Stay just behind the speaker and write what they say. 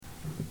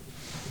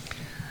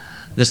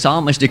The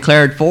psalmist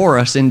declared for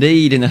us,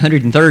 indeed, in the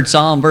 103rd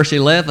Psalm, verse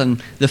 11,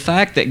 the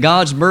fact that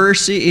God's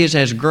mercy is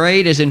as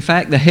great as, in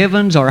fact, the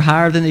heavens are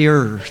higher than the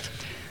earth.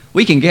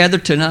 We can gather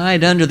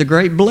tonight under the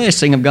great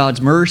blessing of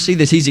God's mercy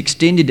that He's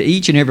extended to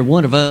each and every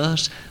one of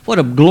us. What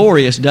a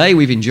glorious day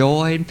we've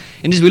enjoyed.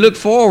 And as we look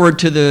forward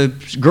to the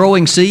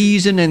growing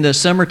season and the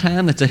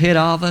summertime that's ahead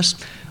of us,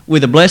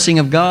 with the blessing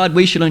of God,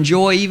 we shall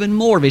enjoy even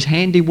more of His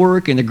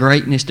handiwork and the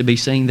greatness to be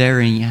seen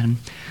therein.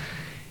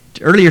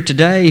 Earlier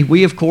today,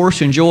 we of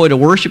course enjoyed a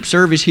worship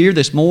service here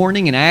this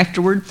morning, and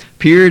afterward,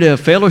 period of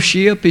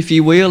fellowship, if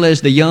you will, as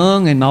the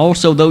young and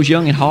also those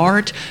young at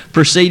heart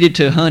proceeded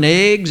to hunt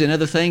eggs and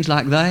other things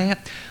like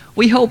that.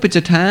 We hope it's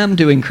a time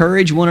to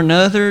encourage one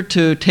another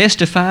to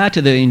testify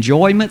to the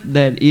enjoyment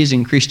that is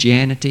in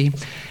Christianity.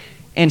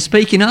 And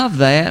speaking of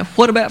that,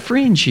 what about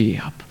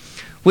friendship,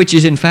 which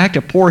is in fact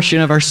a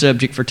portion of our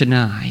subject for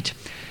tonight?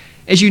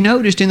 As you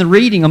noticed in the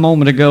reading a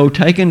moment ago,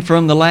 taken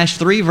from the last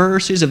 3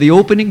 verses of the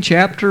opening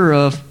chapter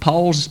of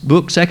Paul's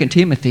book, 2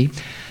 Timothy,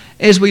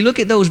 as we look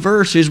at those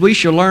verses, we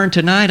shall learn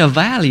tonight a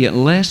valiant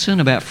lesson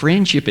about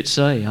friendship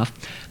itself.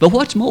 But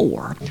what's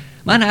more,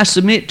 might I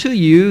submit to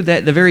you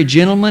that the very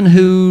gentleman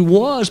who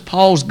was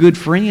Paul's good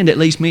friend, at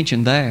least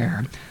mentioned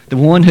there, the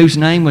one whose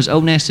name was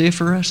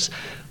Onesiphorus,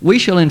 we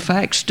shall in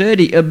fact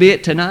study a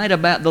bit tonight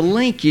about the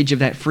linkage of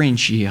that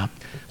friendship,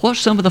 what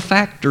some of the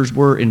factors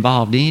were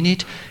involved in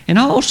it, and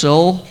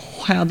also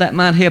how that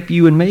might help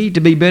you and me to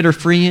be better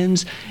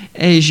friends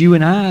as you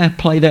and I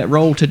play that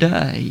role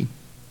today.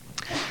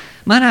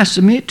 Might I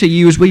submit to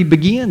you as we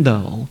begin,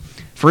 though,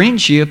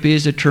 friendship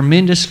is a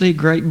tremendously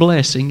great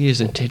blessing,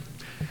 isn't it?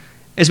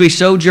 As we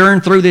sojourn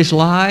through this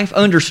life,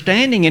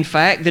 understanding, in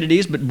fact, that it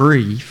is but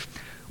brief,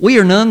 we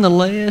are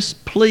nonetheless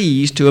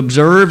pleased to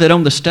observe that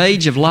on the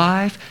stage of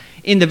life,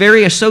 in the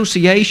very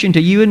association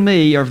to you and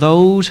me are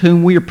those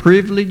whom we are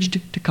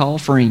privileged to call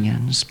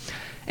friends.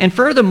 And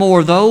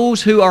furthermore,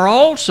 those who are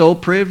also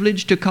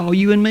privileged to call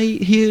you and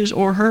me his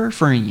or her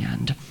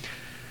friend.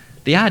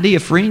 The idea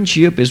of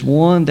friendship is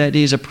one that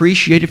is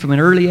appreciated from an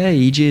early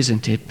age,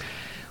 isn't it?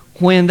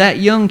 When that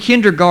young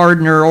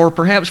kindergartner or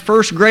perhaps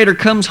first grader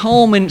comes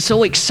home and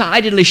so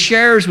excitedly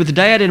shares with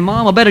dad and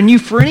mom about a new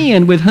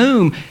friend with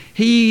whom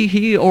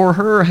he or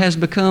her has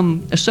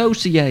become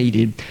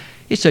associated.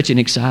 It's such an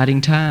exciting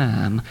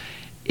time.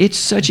 It's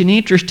such an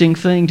interesting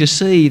thing to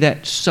see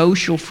that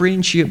social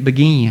friendship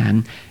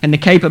begin and the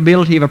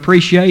capability of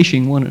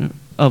appreciation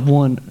of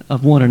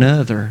one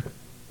another.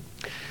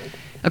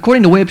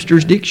 According to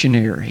Webster's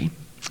dictionary,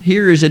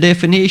 here is a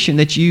definition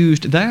that's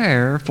used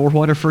there for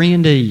what a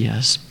friend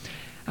is.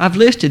 I've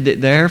listed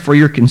it there for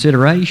your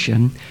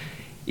consideration.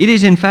 It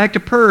is in fact a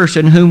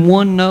person whom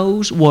one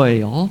knows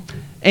well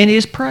and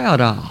is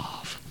proud of.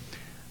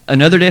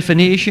 Another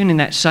definition in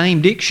that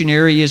same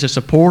dictionary is a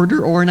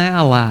supporter or an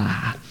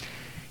ally.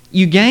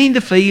 You gain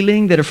the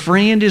feeling that a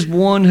friend is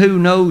one who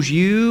knows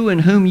you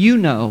and whom you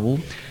know.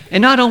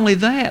 And not only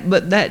that,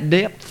 but that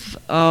depth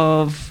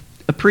of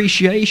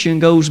appreciation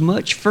goes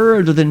much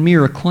further than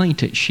mere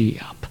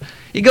acquaintanceship.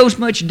 It goes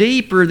much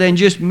deeper than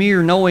just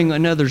mere knowing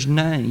another's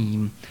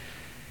name.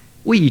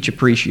 We each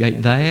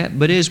appreciate that,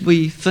 but as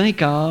we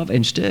think of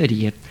and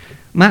study it,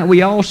 might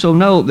we also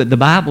note that the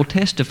Bible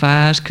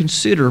testifies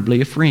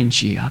considerably of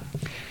friendship.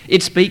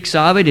 It speaks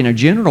of it in a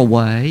general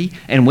way,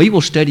 and we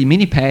will study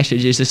many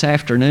passages this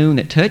afternoon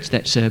that touch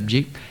that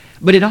subject,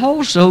 but it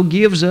also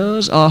gives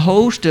us a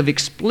host of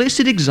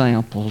explicit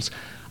examples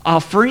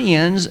of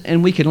friends,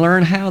 and we can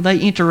learn how they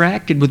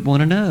interacted with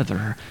one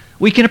another.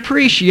 We can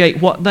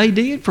appreciate what they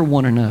did for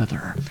one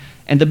another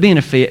and the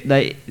benefit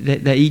that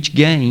they each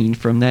gained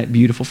from that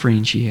beautiful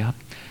friendship.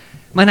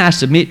 Might I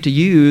submit to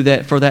you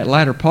that for that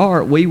latter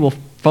part, we will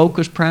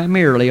focus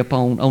primarily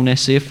upon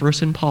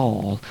Onesiphorus and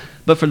Paul.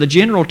 But for the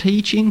general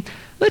teaching,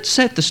 let's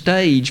set the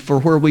stage for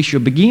where we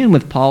shall begin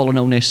with Paul and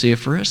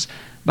Onesiphorus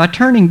by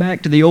turning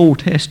back to the Old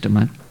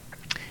Testament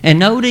and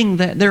noting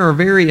that there are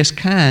various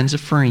kinds of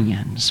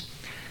friends.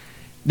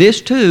 This,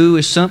 too,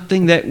 is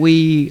something that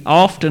we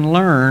often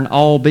learn,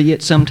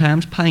 albeit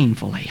sometimes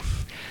painfully.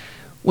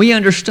 We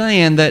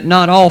understand that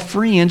not all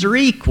friends are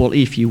equal,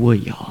 if you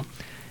will.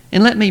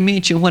 And let me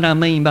mention what I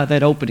mean by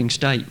that opening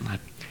statement.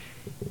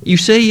 You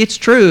see, it's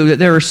true that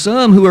there are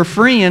some who are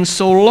friends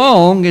so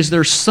long as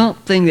there's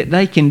something that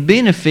they can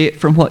benefit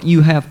from what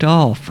you have to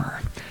offer.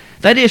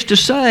 That is to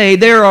say,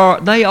 they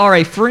are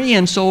a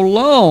friend so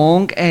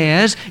long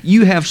as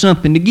you have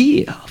something to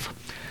give.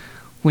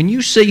 When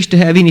you cease to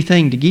have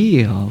anything to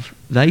give,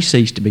 they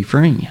cease to be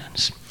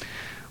friends.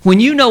 When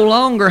you no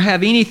longer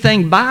have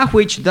anything by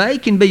which they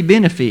can be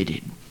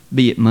benefited,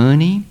 be it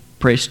money,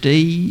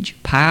 prestige,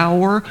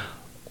 power,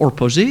 or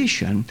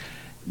position,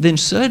 then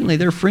suddenly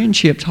their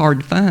friendship's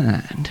hard to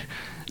find.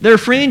 Their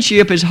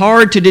friendship is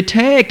hard to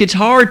detect. It's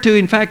hard to,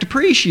 in fact,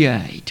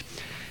 appreciate.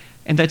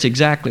 And that's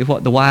exactly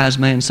what the wise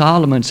man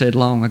Solomon said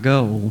long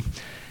ago.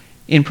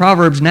 In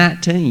Proverbs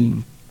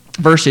 19,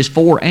 verses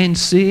 4 and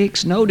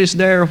 6, notice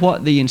there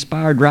what the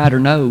inspired writer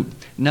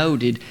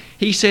noted.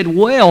 He said,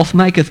 "Wealth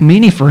maketh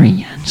many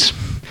friends."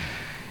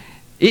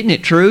 Isn't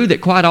it true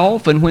that quite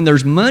often when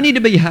there's money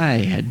to be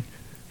had,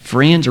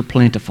 Friends are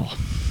plentiful.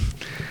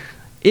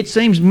 It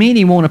seems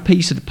many want a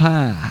piece of the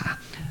pie.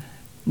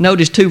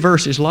 Notice 2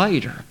 verses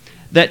later,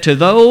 that to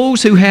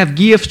those who have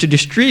gifts to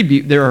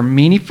distribute, there are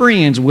many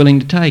friends willing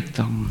to take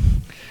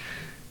them.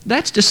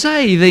 That's to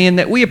say, then,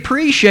 that we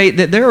appreciate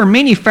that there are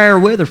many fair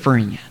weather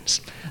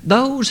friends.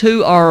 Those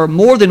who are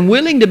more than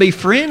willing to be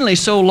friendly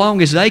so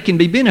long as they can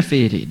be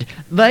benefited.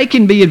 They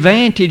can be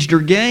advantaged or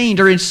gained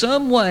or in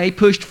some way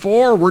pushed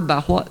forward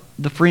by what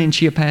the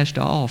friendship has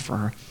to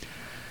offer.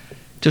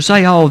 To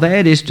say all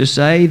that is to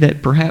say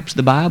that perhaps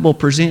the Bible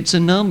presents a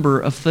number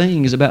of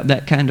things about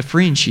that kind of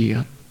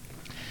friendship.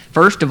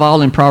 First of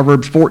all, in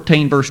Proverbs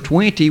 14, verse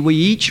 20, we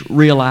each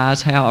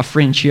realize how a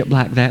friendship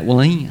like that will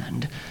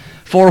end.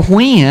 For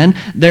when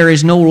there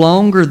is no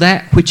longer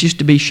that which is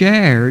to be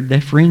shared,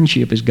 that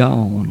friendship is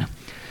gone.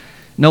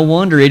 No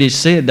wonder it is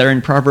said there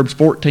in Proverbs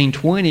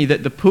 14:20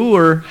 that the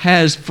poor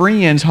has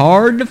friends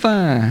hard to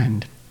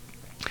find.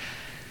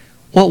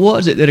 What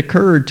was it that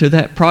occurred to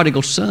that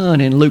prodigal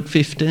son in Luke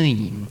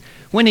 15?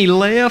 When he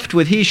left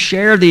with his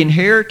share of the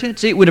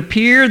inheritance, it would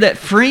appear that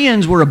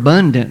friends were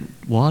abundant,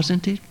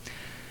 wasn't it?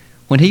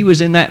 When he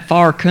was in that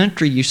far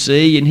country, you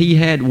see, and he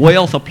had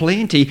wealth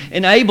aplenty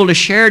and able to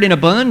share it in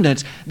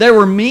abundance, there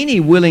were many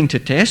willing to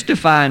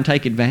testify and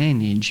take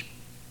advantage.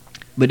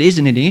 But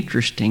isn't it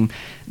interesting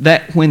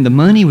that when the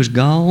money was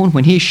gone,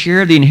 when his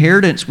share of the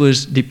inheritance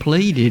was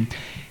depleted,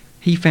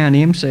 he found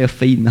himself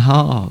feeding the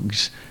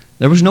hogs.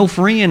 There was no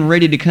friend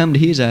ready to come to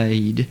his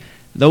aid.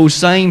 Those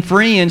same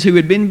friends who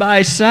had been by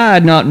his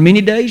side not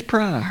many days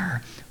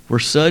prior were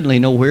suddenly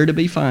nowhere to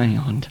be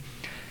found.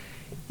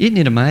 Isn't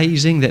it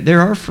amazing that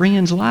there are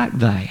friends like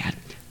that?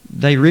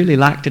 They really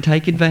like to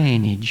take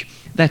advantage.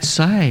 That's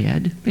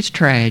sad. It's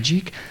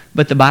tragic.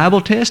 But the Bible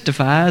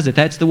testifies that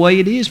that's the way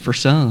it is for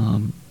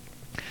some.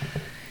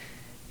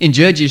 In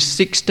Judges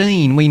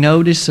 16, we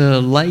notice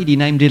a lady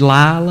named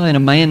Delilah and a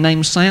man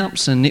named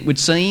Samson. It would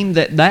seem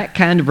that that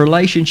kind of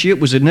relationship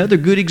was another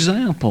good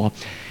example.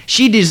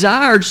 She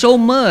desired so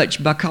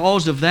much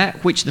because of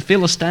that which the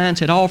Philistines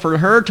had offered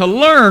her to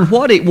learn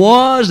what it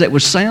was that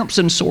was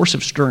Samson's source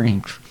of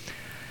strength.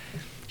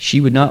 She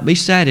would not be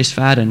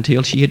satisfied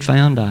until she had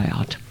found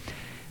out.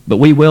 But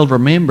we well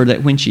remember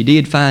that when she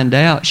did find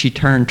out, she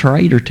turned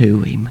traitor to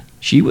him.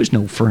 She was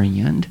no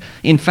friend.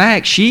 In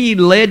fact, she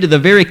led to the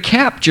very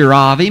capture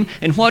of him,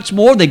 and what's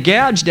more, they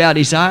gouged out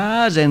his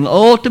eyes and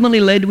ultimately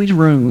led to his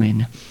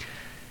ruin.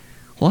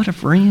 What a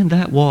friend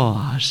that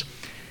was.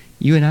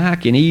 You and I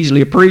can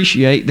easily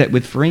appreciate that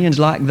with friends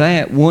like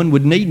that, one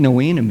would need no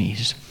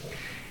enemies.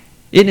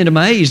 Isn't it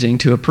amazing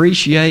to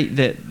appreciate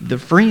that the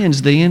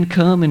friends then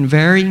come in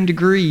varying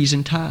degrees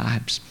and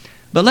types?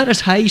 But let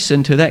us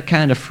hasten to that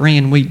kind of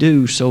friend we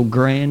do so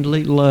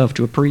grandly love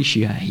to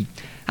appreciate.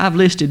 I've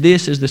listed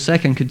this as the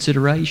second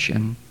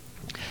consideration.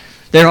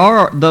 There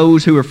are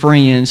those who are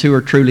friends who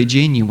are truly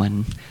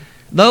genuine.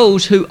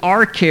 Those who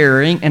are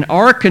caring and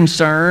are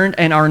concerned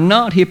and are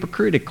not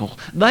hypocritical.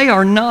 They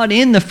are not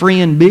in the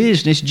friend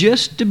business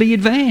just to be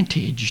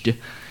advantaged.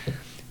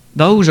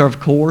 Those, of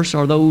course,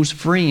 are those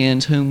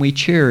friends whom we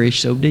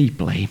cherish so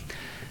deeply.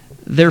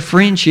 Their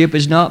friendship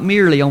is not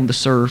merely on the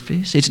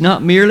surface. It's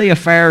not merely a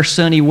fair,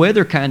 sunny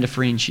weather kind of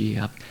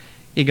friendship.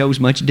 It goes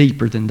much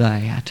deeper than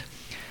that.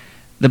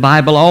 The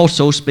Bible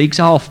also speaks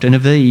often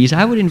of these.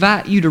 I would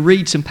invite you to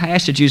read some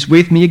passages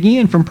with me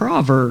again from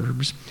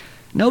Proverbs.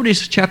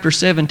 Notice chapter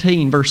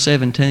 17, verse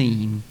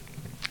 17.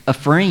 A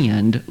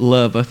friend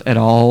loveth at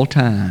all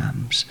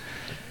times.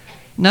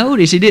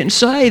 Notice he didn't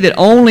say that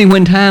only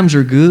when times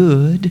are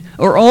good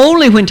or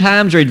only when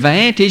times are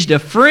advantaged. A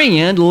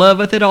friend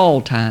loveth at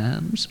all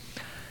times.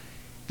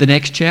 The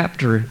next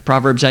chapter,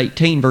 Proverbs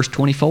 18, verse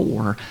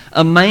 24.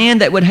 A man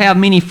that would have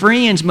many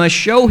friends must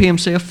show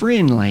himself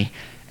friendly,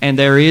 and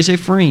there is a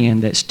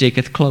friend that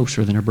sticketh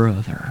closer than a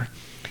brother.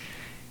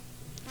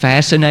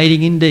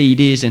 Fascinating indeed,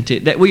 isn't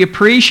it, that we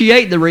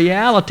appreciate the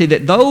reality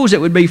that those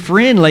that would be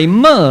friendly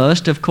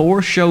must, of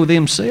course, show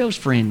themselves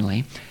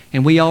friendly.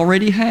 And we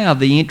already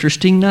have the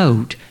interesting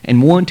note,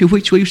 and one to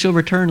which we shall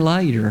return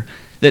later,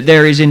 that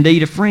there is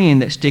indeed a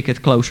friend that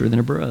sticketh closer than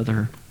a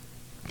brother.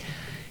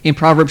 In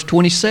Proverbs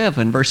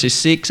 27, verses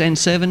 6 and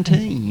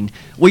 17,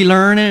 we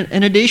learn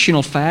an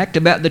additional fact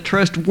about the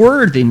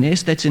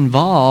trustworthiness that's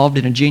involved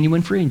in a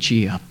genuine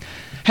friendship.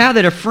 How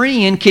that a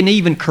friend can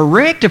even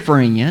correct a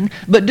friend,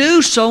 but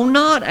do so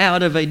not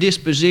out of a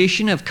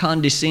disposition of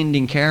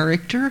condescending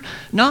character,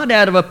 not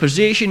out of a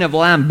position of,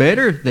 well, I'm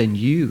better than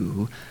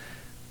you,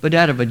 but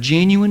out of a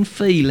genuine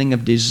feeling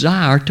of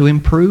desire to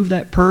improve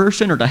that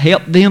person or to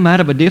help them out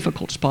of a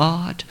difficult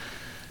spot,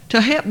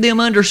 to help them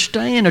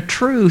understand a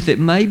truth that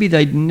maybe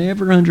they'd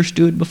never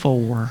understood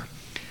before.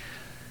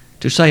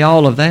 To say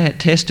all of that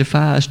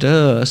testifies to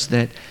us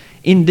that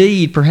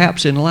indeed,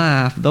 perhaps in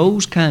life,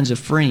 those kinds of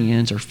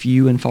friends are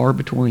few and far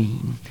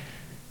between.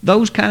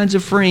 Those kinds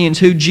of friends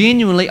who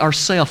genuinely are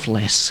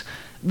selfless.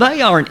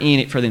 They aren't in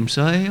it for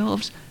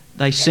themselves.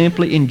 They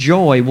simply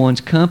enjoy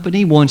one's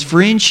company, one's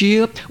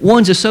friendship,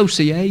 one's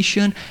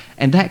association,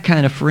 and that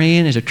kind of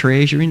friend is a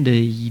treasure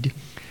indeed.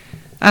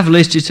 I've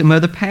listed some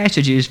other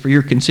passages for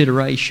your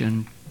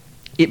consideration.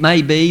 It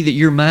may be that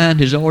your mind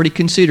has already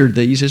considered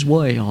these as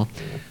well.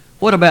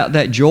 What about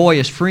that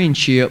joyous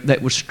friendship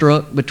that was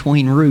struck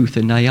between Ruth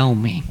and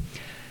Naomi?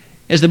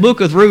 As the book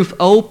of Ruth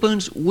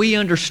opens, we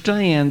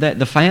understand that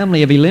the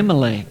family of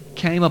Elimelech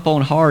came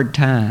upon hard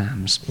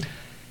times,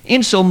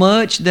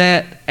 insomuch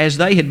that as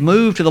they had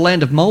moved to the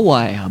land of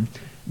Moab,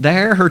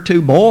 there her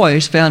two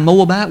boys found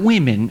Moabite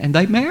women, and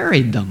they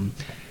married them.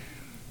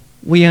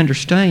 We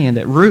understand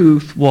that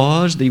Ruth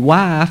was the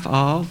wife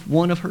of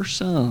one of her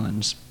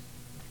sons.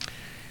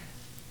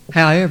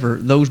 However,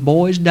 those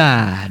boys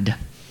died.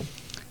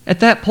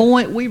 At that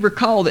point, we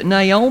recall that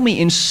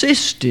Naomi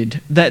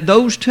insisted that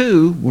those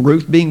two,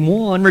 Ruth being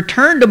one,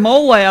 return to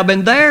Moab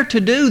and there to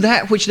do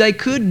that which they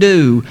could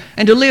do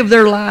and to live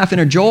their life in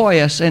a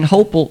joyous and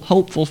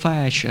hopeful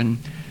fashion.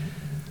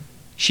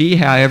 She,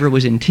 however,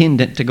 was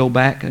intended to go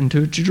back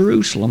into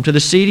Jerusalem, to the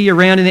city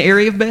around in the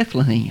area of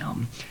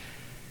Bethlehem.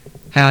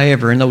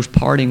 However, in those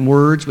parting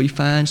words, we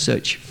find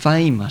such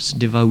famous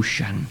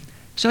devotion,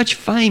 such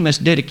famous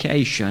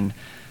dedication.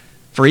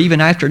 For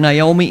even after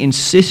Naomi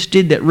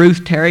insisted that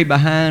Ruth tarry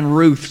behind,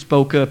 Ruth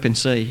spoke up and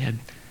said,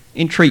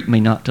 "Entreat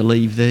me not to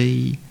leave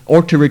thee,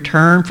 or to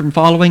return from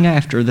following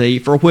after thee,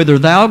 for whither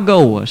thou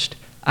goest,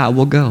 I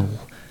will go,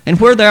 and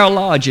where thou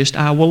lodgest,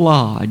 I will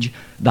lodge.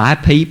 Thy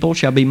people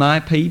shall be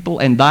my people,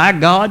 and thy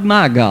God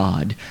my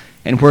God.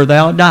 And where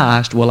thou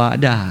diest will I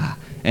die,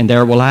 and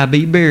there will I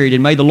be buried.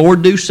 And may the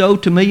Lord do so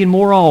to me, and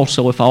more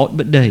also, if aught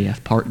but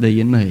death part thee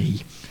and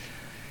me."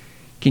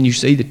 Can you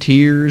see the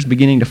tears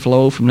beginning to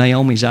flow from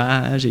Naomi's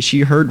eyes as she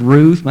heard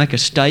Ruth make a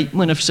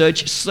statement of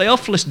such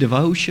selfless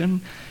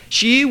devotion?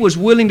 She was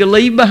willing to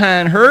leave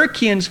behind her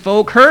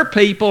kinsfolk, her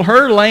people,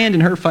 her land,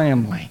 and her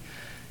family,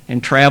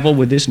 and travel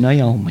with this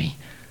Naomi,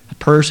 a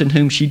person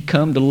whom she'd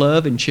come to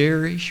love and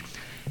cherish,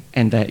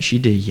 and that she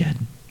did.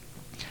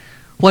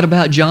 What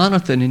about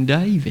Jonathan and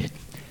David?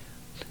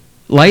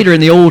 Later in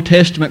the Old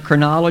Testament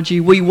chronology,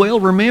 we well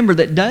remember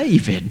that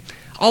David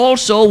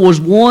also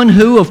was one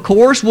who, of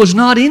course, was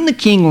not in the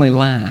kingly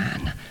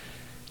line.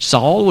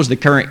 Saul was the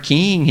current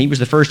king. He was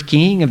the first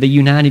king of the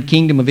United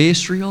Kingdom of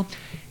Israel,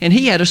 and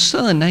he had a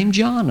son named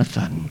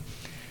Jonathan.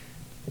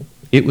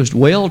 It was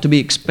well to be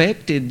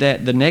expected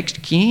that the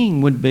next king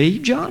would be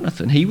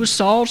Jonathan. He was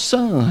Saul's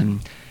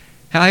son.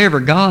 However,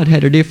 God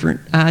had a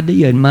different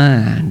idea in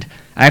mind.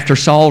 After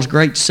Saul's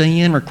great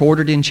sin,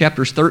 recorded in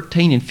chapters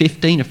 13 and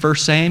 15 of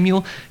 1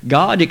 Samuel,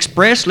 God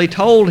expressly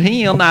told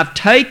him, "I've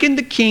taken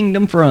the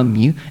kingdom from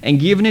you and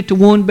given it to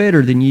one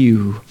better than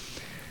you."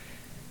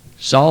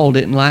 Saul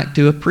didn't like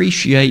to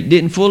appreciate,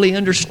 didn't fully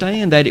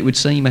understand that, it would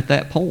seem, at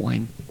that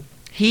point.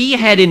 He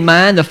had in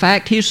mind the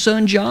fact his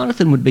son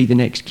Jonathan would be the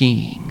next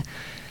king.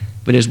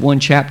 But as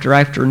one chapter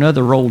after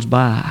another rolls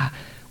by,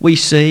 we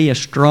see a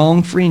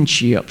strong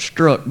friendship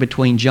struck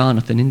between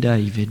Jonathan and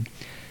David.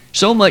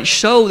 So much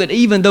so that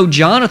even though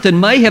Jonathan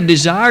may have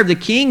desired the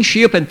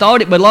kingship and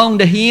thought it belonged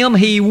to him,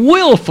 he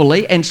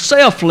willfully and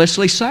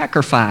selflessly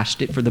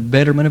sacrificed it for the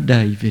betterment of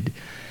David.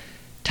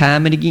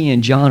 Time and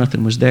again,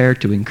 Jonathan was there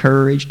to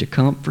encourage, to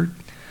comfort.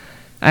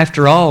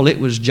 After all, it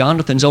was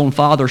Jonathan's own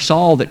father,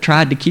 Saul, that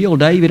tried to kill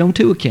David on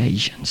 2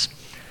 occasions.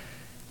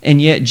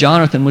 And yet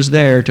Jonathan was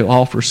there to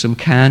offer some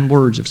kind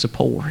words of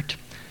support.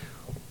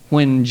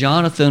 When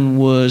Jonathan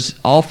was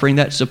offering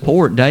that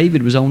support,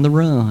 David was on the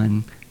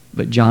run.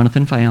 But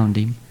Jonathan found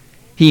him.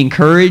 He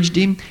encouraged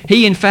him.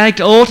 He, in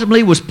fact,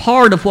 ultimately was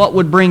part of what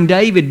would bring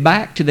David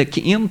back to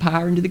the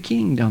empire and to the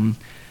kingdom.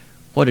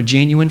 What a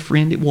genuine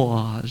friend it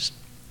was.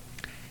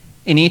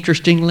 And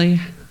interestingly,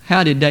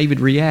 how did David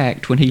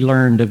react when he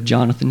learned of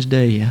Jonathan's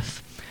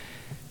death?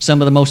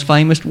 Some of the most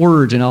famous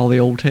words in all the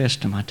Old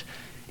Testament.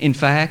 In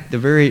fact, the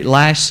very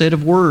last set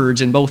of words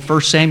in both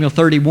 1 Samuel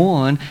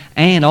 31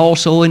 and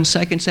also in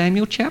 2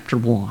 Samuel chapter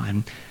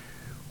 1.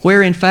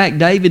 Where in fact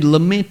David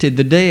lamented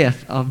the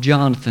death of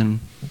Jonathan.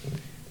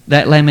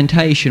 That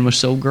lamentation was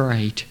so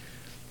great.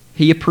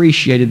 He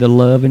appreciated the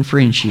love and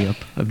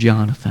friendship of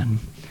Jonathan.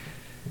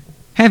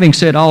 Having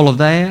said all of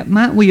that,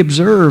 might we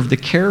observe the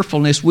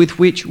carefulness with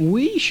which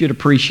we should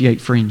appreciate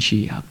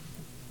friendship?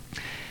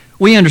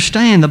 We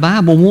understand the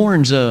Bible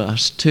warns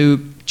us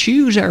to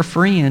choose our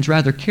friends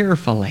rather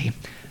carefully.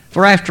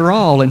 For after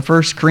all, in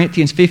 1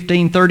 Corinthians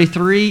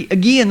 15:33,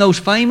 again, those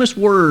famous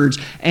words,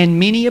 "And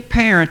many a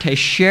parent has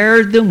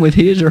shared them with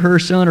his or her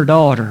son or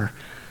daughter."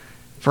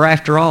 For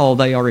after all,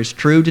 they are as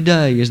true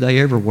today as they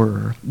ever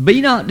were.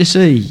 Be not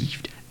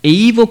deceived.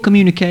 Evil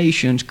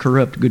communications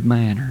corrupt good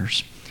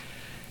manners.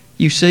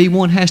 You see,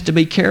 one has to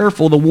be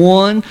careful the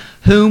one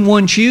whom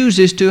one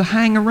chooses to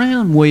hang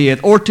around with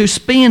or to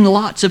spend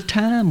lots of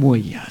time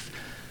with.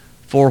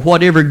 For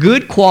whatever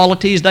good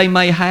qualities they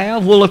may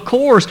have will, of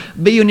course,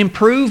 be an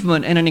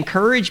improvement and an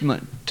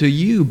encouragement to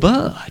you.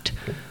 But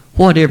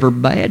whatever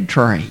bad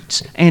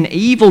traits and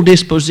evil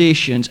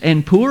dispositions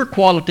and poor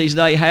qualities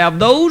they have,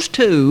 those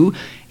too,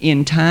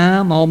 in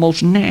time,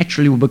 almost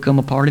naturally will become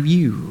a part of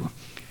you.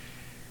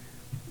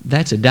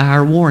 That's a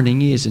dire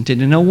warning, isn't it?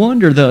 And no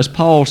wonder thus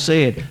Paul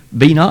said,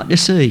 "Be not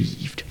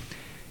deceived."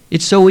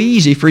 It's so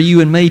easy for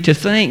you and me to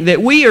think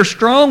that we are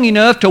strong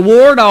enough to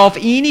ward off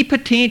any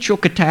potential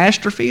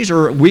catastrophes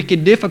or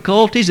wicked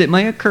difficulties that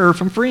may occur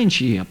from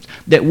friendship,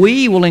 that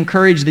we will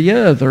encourage the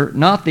other,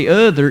 not the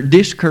other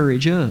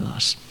discourage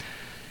us.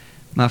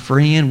 My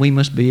friend, we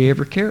must be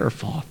ever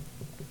careful.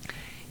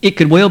 It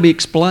could well be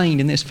explained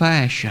in this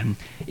fashion.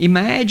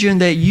 Imagine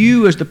that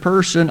you as the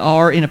person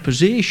are in a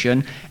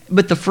position,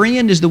 but the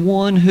friend is the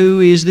one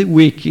who is the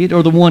wicked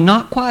or the one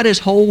not quite as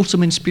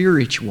wholesome and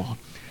spiritual.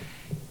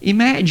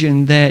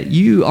 Imagine that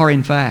you are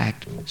in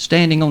fact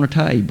standing on a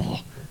table,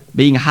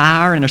 being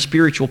higher in a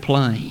spiritual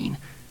plane.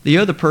 The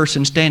other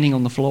person standing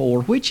on the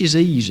floor. Which is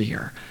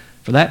easier?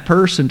 For that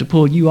person to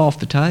pull you off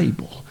the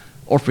table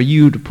or for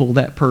you to pull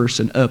that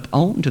person up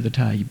onto the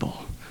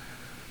table?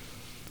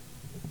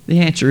 The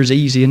answer is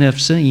easy enough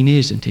seen,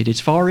 isn't it? It's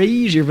far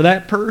easier for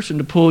that person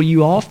to pull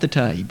you off the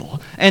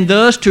table and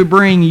thus to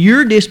bring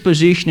your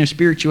disposition of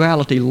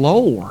spirituality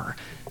lower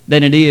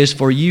than it is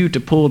for you to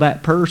pull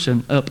that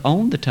person up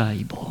on the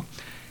table.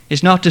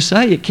 It's not to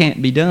say it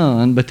can't be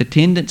done, but the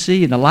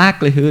tendency and the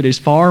likelihood is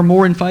far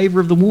more in favor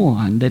of the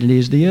one than it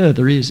is the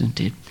other, isn't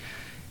it?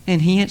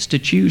 And hence, to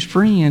choose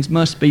friends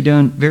must be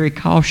done very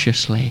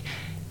cautiously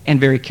and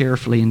very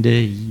carefully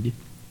indeed.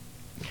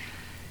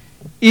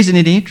 Isn't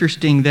it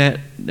interesting that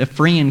a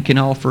friend can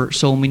offer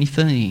so many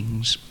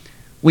things?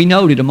 We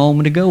noted a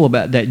moment ago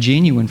about that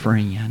genuine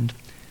friend.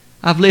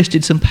 I've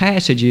listed some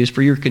passages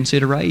for your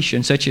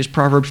consideration, such as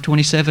Proverbs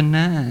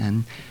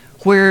 27:9,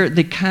 where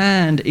the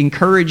kind,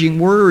 encouraging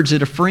words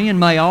that a friend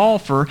may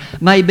offer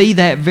may be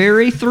that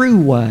very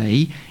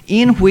throughway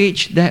in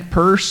which that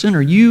person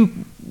or you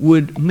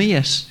would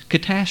miss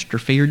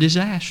catastrophe or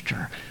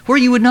disaster, where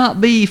you would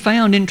not be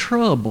found in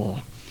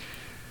trouble.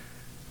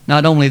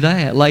 Not only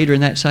that, later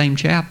in that same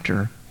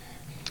chapter,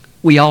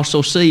 we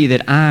also see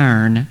that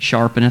iron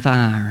sharpeneth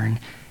iron,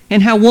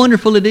 and how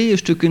wonderful it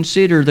is to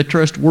consider the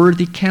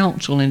trustworthy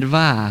counsel and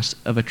advice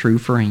of a true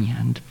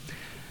friend.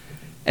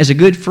 As a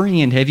good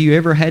friend, have you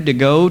ever had to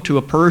go to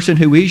a person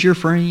who is your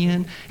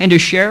friend and to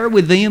share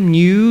with them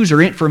news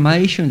or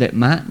information that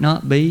might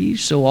not be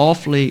so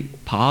awfully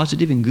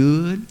positive and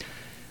good?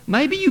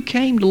 Maybe you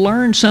came to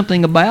learn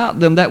something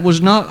about them that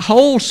was not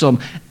wholesome,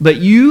 but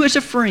you as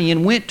a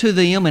friend went to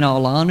them in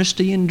all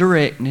honesty and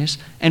directness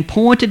and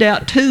pointed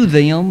out to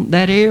them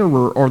that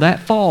error or that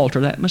fault or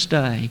that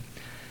mistake.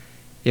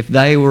 If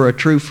they were a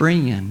true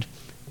friend,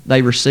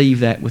 they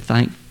received that with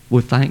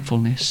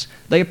thankfulness.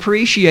 They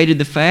appreciated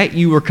the fact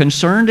you were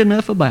concerned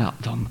enough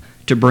about them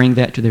to bring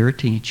that to their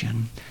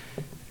attention.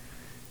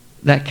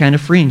 That kind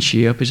of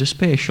friendship is a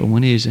special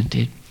one, isn't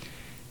it?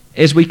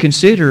 As we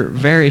consider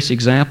various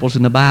examples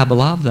in the Bible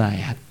of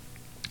that,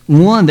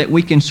 one that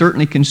we can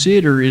certainly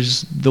consider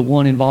is the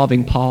one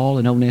involving Paul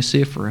and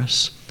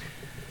Onesiphorus.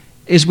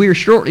 As we are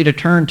shortly to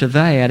turn to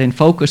that and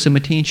focus some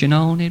attention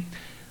on it,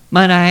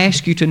 might I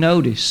ask you to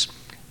notice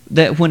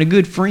that when a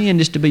good friend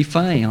is to be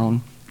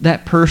found,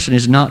 that person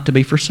is not to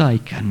be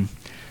forsaken.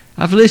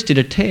 I've listed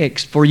a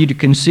text for you to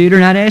consider,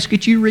 and I'd ask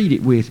that you read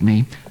it with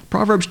me.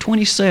 Proverbs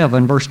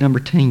 27, verse number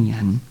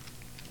 10.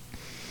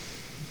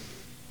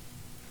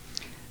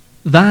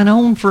 Thine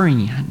own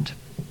friend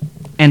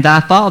and thy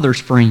father's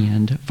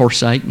friend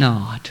forsake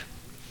not.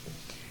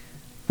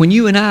 When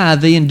you and I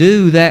then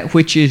do that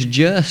which is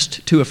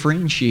just to a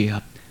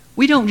friendship,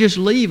 we don't just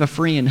leave a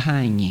friend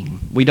hanging.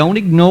 We don't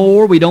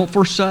ignore, we don't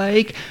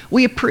forsake.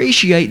 We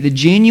appreciate the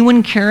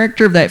genuine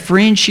character of that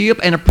friendship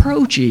and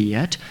approach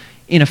it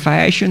in a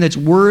fashion that's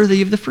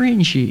worthy of the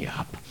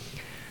friendship.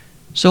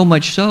 So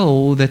much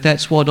so that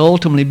that's what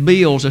ultimately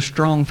builds a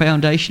strong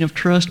foundation of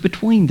trust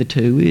between the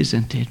two,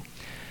 isn't it?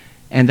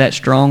 And that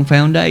strong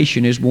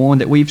foundation is one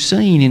that we've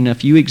seen in a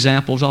few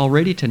examples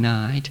already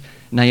tonight.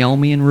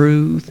 Naomi and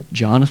Ruth,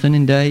 Jonathan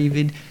and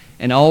David,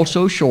 and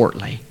also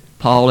shortly,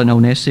 Paul and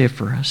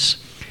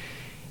Onesiphorus.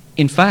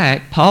 In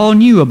fact, Paul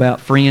knew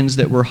about friends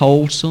that were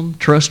wholesome,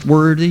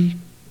 trustworthy,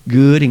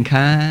 good, and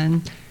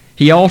kind.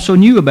 He also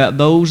knew about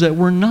those that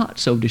were not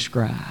so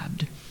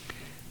described.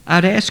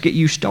 I'd ask that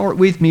you start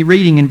with me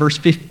reading in verse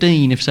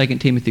 15 of 2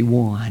 Timothy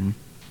 1.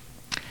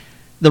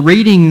 The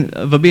reading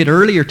of a bit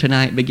earlier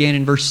tonight began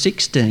in verse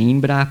 16,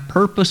 but I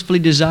purposefully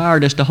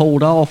desired us to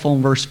hold off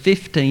on verse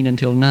 15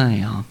 until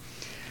now.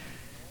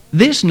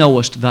 This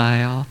knowest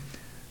thou,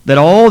 that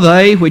all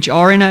they which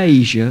are in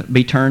Asia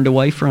be turned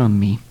away from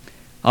me,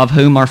 of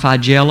whom are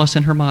Phygelus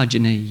and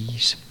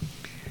Hermogenes.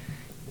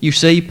 You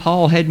see,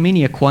 Paul had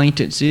many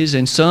acquaintances,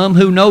 and some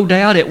who no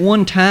doubt at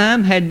one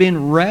time had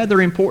been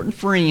rather important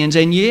friends,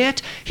 and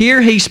yet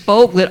here he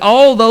spoke that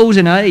all those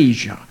in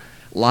Asia,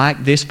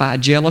 like this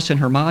Phygelus and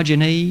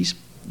Hermogenes,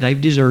 they've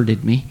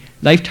deserted me.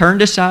 They've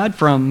turned aside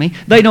from me.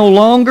 They no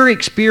longer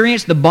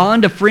experience the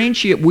bond of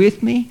friendship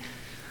with me.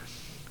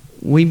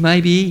 We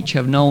maybe each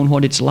have known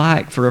what it's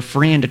like for a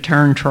friend to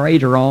turn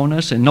traitor on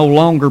us and no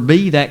longer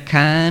be that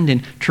kind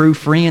and true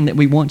friend that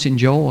we once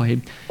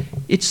enjoyed.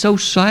 It's so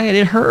sad,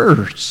 it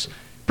hurts.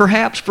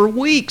 Perhaps for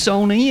weeks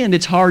on end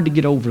it's hard to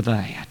get over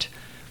that.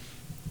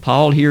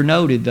 Paul here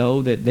noted,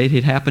 though, that it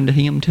had happened to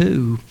him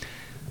too.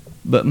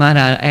 But might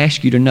I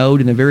ask you to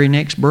note in the very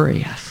next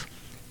breath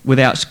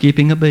without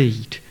skipping a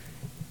beat.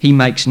 He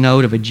makes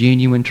note of a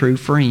genuine, true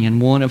friend,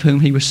 one of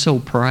whom he was so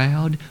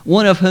proud,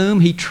 one of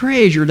whom he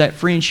treasured that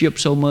friendship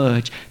so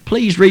much.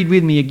 Please read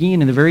with me again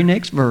in the very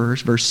next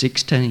verse, verse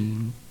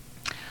 16.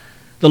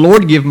 The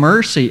Lord give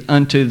mercy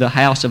unto the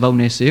house of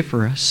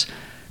Onesiphorus,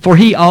 for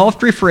he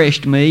oft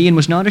refreshed me and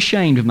was not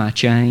ashamed of my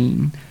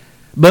chain.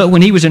 But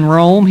when he was in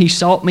Rome, he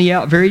sought me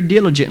out very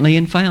diligently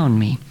and found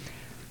me.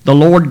 The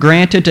Lord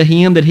granted to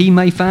him that he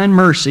may find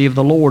mercy of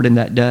the Lord in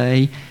that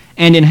day,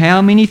 and in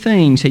how many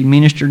things he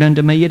ministered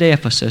unto me at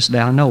Ephesus,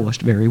 thou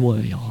knowest very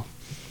well.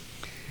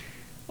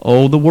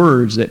 Oh, the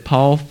words that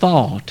Paul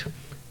thought,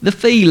 the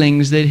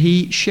feelings that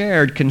he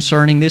shared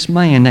concerning this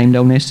man named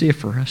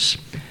Onesiphorus.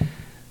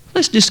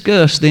 Let's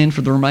discuss then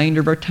for the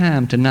remainder of our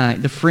time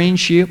tonight the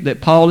friendship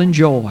that Paul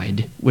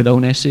enjoyed with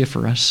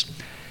Onesiphorus.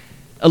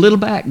 A little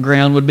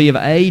background would be of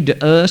aid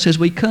to us as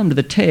we come to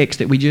the text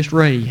that we just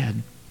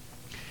read.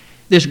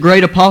 This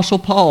great apostle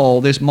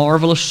Paul, this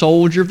marvelous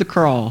soldier of the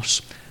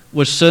cross,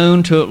 was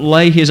soon to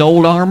lay his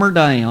old armor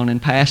down and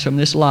pass from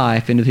this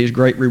life into his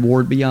great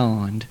reward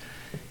beyond.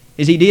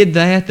 As he did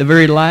that, the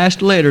very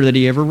last letter that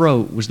he ever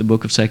wrote was the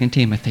book of 2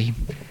 Timothy.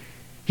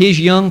 His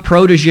young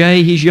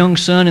protege, his young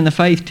son in the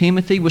faith,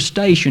 Timothy, was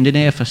stationed in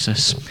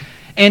Ephesus.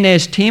 And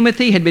as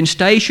Timothy had been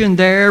stationed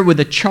there with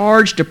a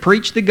charge to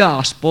preach the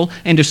gospel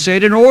and to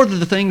set in order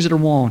the things that are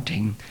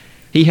wanting,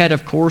 he had,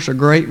 of course, a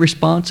great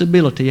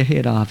responsibility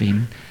ahead of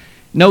him.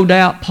 No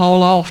doubt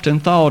Paul often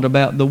thought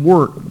about the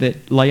work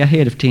that lay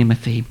ahead of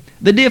Timothy,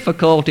 the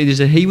difficulties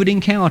that he would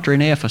encounter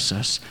in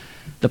Ephesus,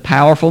 the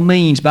powerful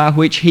means by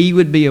which he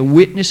would be a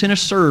witness and a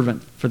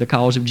servant for the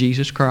cause of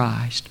Jesus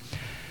Christ.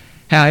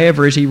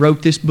 However, as he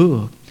wrote this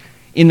book,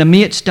 in the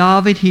midst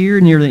of it here,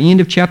 near the end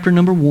of chapter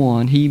number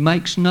 1, he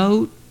makes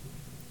note,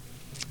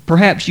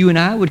 perhaps you and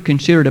I would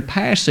consider it a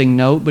passing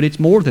note, but it's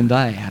more than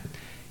that.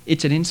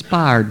 It's an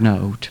inspired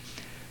note.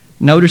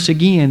 Notice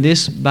again,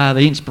 this by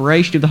the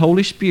inspiration of the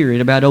Holy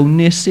Spirit about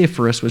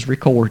Onesiphorus was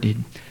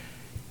recorded.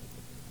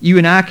 You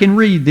and I can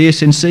read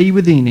this and see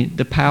within it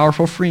the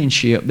powerful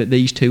friendship that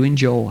these two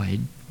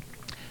enjoyed.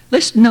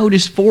 Let's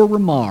notice 4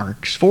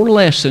 remarks, 4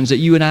 lessons that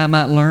you and I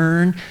might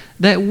learn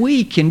that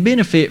we can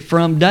benefit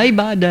from day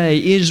by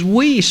day as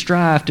we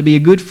strive to be a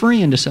good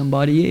friend to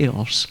somebody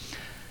else.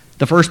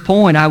 The first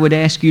point I would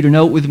ask you to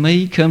note with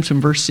me comes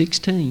from verse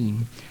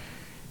 16.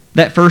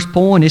 That first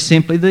point is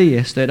simply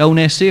this, that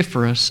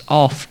Onesiphorus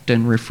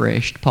often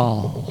refreshed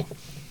Paul.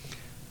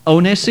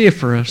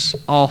 Onesiphorus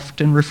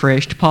often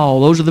refreshed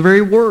Paul. Those are the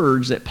very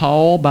words that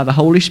Paul, by the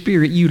Holy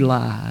Spirit,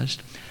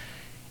 utilized.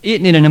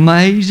 Isn't it an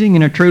amazing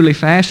and a truly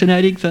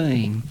fascinating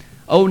thing?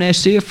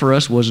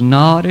 Onesiphorus was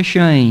not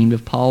ashamed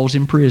of Paul's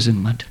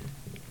imprisonment.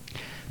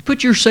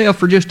 Put yourself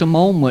for just a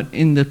moment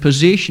in the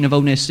position of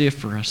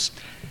Onesiphorus.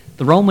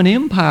 The Roman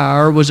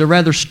Empire was a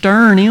rather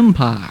stern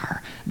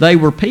empire. They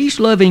were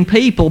peace-loving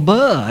people,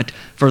 but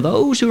for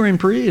those who were in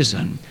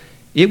prison,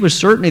 it was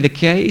certainly the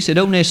case that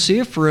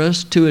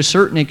Onesiphorus, to a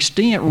certain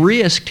extent,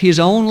 risked his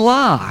own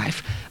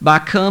life by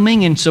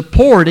coming and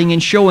supporting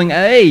and showing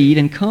aid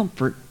and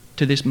comfort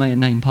to this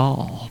man named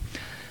Paul.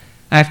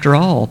 After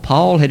all,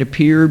 Paul had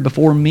appeared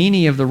before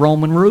many of the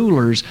Roman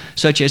rulers,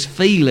 such as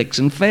Felix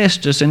and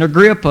Festus and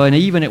Agrippa, and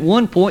even at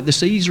one point the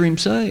Caesar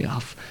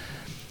himself.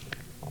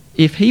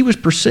 If he was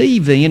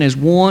perceived then as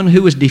one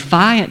who was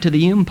defiant to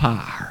the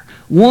empire,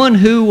 one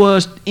who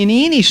was in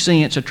any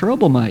sense a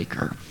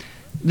troublemaker,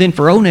 then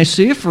for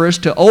Onesiphorus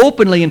to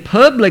openly and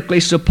publicly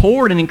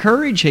support and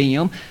encourage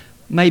him,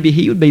 maybe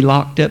he would be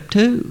locked up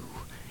too.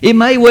 It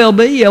may well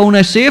be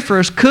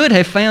Onesiphorus could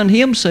have found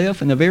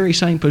himself in the very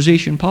same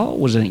position Paul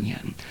was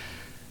in.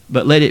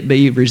 But let it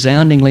be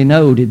resoundingly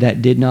noted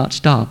that did not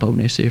stop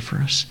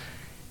Onesiphorus.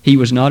 He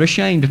was not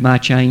ashamed of my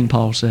chain,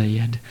 Paul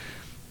said.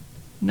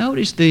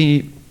 Notice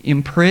the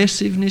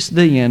impressiveness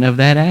then of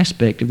that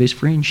aspect of his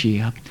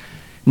friendship.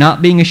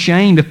 Not being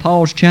ashamed of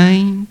Paul's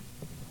chain.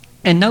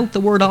 And note the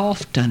word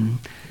often.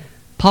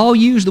 Paul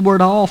used the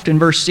word often,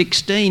 verse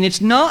 16. It's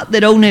not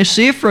that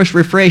Onesiphorus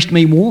refreshed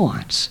me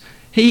once.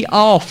 He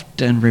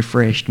often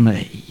refreshed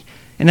me.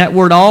 And that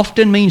word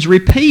often means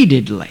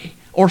repeatedly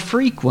or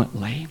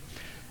frequently.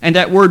 And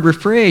that word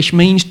refresh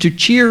means to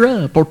cheer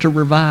up or to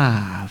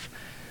revive.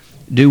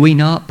 Do we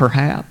not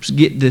perhaps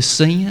get the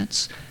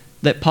sense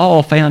that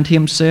Paul found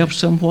himself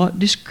somewhat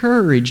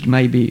discouraged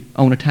maybe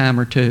on a time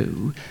or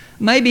two?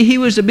 Maybe he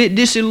was a bit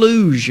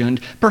disillusioned,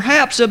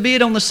 perhaps a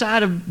bit on the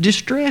side of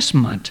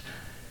distressment.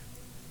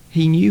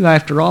 He knew,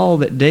 after all,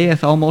 that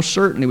death almost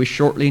certainly was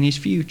shortly in his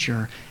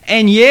future.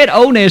 And yet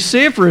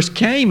Onesiphorus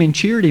came and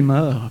cheered him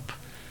up.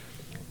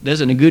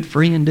 Doesn't a good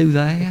friend do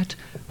that?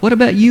 What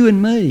about you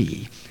and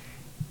me?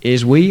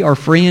 As we are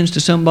friends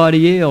to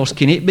somebody else,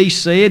 can it be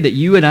said that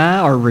you and I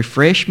are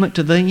refreshment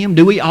to them?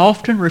 Do we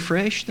often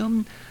refresh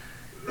them?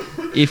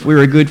 If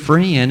we're a good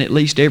friend, at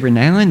least every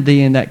now and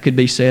then that could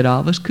be said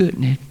of us,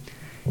 couldn't it?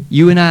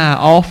 You and I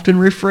often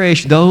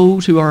refresh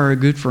those who are our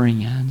good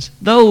friends,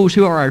 those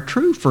who are our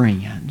true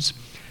friends.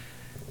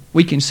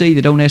 We can see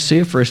that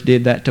Onesiphorus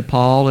did that to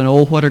Paul, and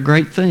oh, what a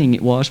great thing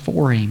it was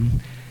for him.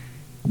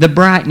 The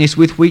brightness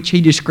with which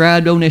he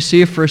described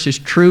Onesiphorus is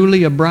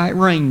truly a bright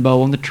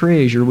rainbow on the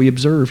treasure we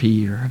observe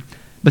here.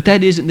 But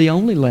that isn't the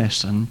only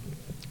lesson.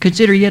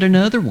 Consider yet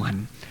another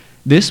one.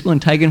 This one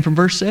taken from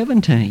verse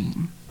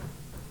 17.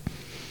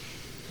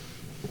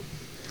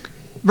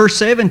 Verse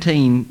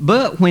 17,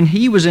 but when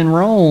he was in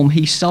Rome,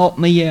 he sought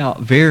me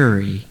out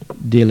very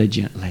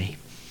diligently.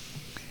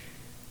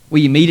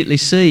 We immediately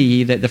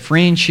see that the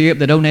friendship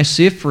that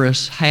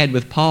Onesiphorus had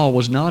with Paul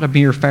was not a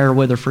mere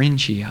fair-weather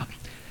friendship.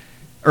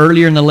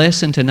 Earlier in the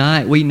lesson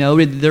tonight, we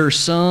noted that there are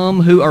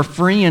some who are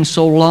friends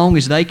so long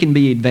as they can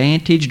be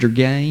advantaged or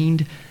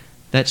gained.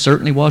 That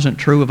certainly wasn't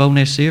true of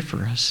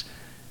Onesiphorus.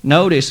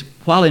 Notice,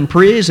 while in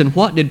prison,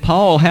 what did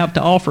Paul have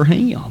to offer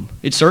him?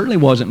 It certainly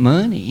wasn't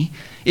money.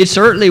 It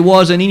certainly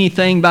wasn't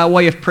anything by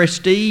way of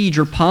prestige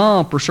or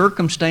pomp or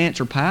circumstance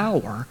or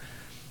power.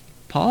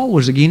 Paul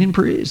was again in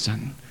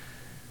prison.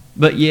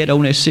 But yet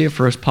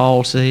Onesiphorus,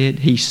 Paul said,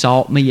 he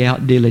sought me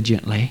out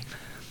diligently.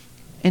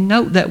 And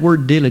note that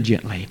word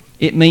diligently.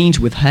 It means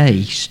with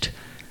haste.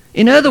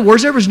 In other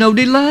words, there was no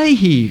delay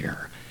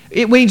here.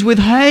 It means with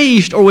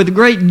haste or with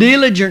great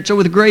diligence or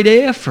with great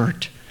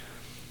effort.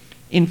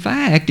 In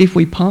fact, if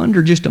we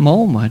ponder just a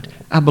moment,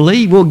 I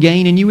believe we'll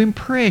gain a new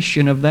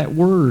impression of that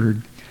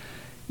word.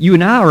 You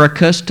and I are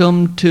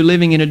accustomed to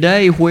living in a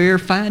day where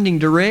finding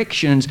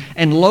directions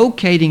and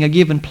locating a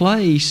given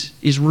place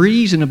is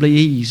reasonably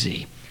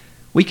easy.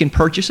 We can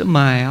purchase a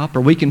map,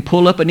 or we can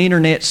pull up an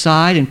internet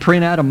site and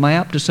print out a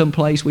map to some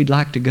place we'd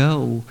like to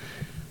go.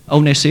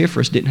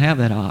 Onesiphorus didn't have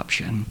that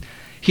option.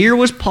 Here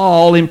was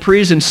Paul in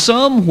prison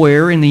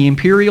somewhere in the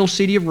imperial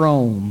city of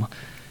Rome.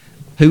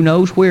 Who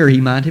knows where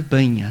he might have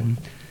been?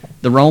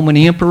 The Roman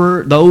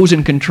emperor, those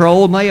in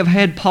control, may have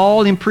had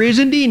Paul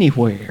imprisoned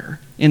anywhere,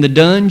 in the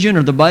dungeon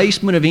or the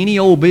basement of any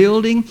old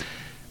building.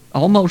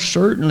 Almost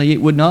certainly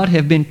it would not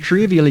have been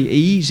trivially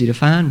easy to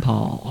find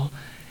Paul.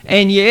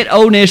 And yet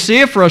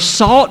Onesiphorus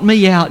sought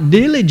me out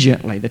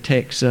diligently, the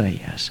text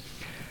says.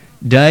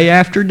 Day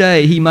after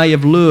day he may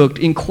have looked,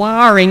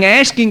 inquiring,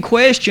 asking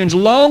questions,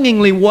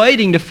 longingly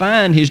waiting to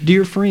find his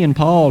dear friend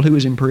Paul, who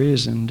was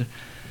imprisoned.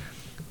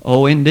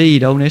 Oh,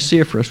 indeed,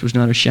 Onesiphorus was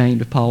not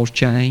ashamed of Paul's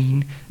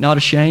chain, not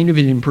ashamed of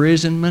his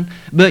imprisonment,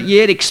 but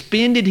yet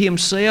expended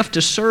himself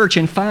to search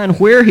and find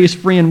where his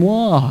friend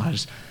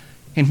was.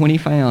 And when he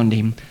found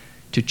him,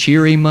 to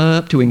cheer him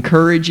up, to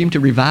encourage him, to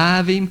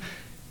revive him,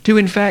 to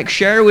in fact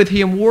share with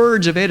him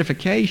words of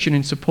edification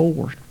and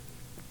support.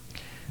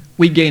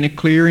 We gain a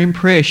clear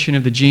impression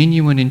of the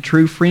genuine and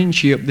true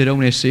friendship that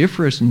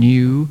Onesiphorus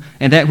knew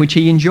and that which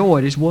he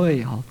enjoyed as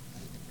well.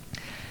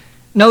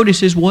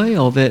 Notice as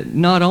well that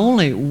not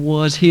only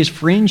was his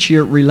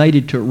friendship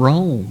related to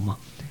Rome,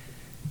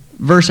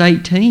 verse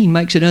 18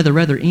 makes another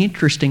rather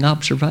interesting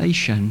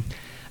observation.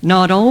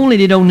 Not only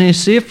did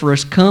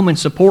Onesiphorus come and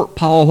support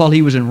Paul while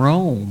he was in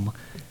Rome,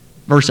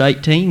 verse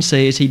 18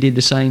 says he did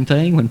the same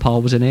thing when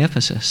Paul was in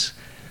Ephesus.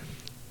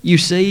 You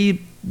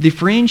see, the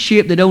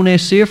friendship that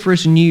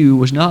Onesiphorus knew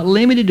was not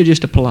limited to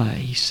just a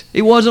place.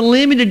 It wasn't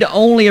limited to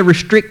only a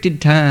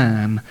restricted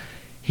time.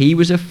 He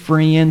was a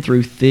friend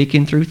through thick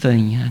and through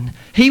thin.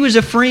 He was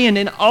a friend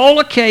in all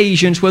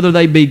occasions, whether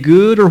they be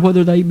good or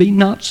whether they be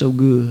not so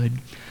good.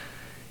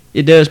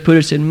 It does put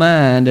us in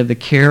mind of the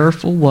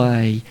careful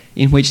way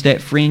in which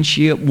that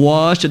friendship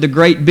was to the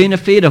great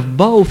benefit of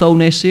both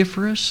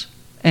Onesiphorus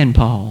and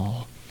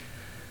Paul.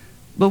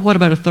 But what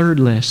about a third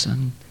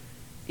lesson?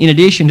 In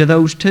addition to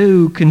those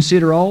two,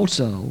 consider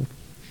also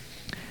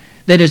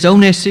that as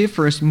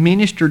Onesiphorus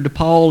ministered to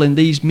Paul in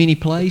these many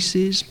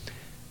places,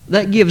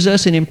 that gives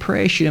us an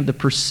impression of the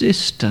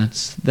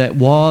persistence that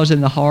was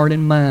in the heart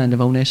and mind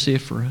of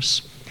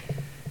Onesiphorus.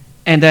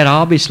 And that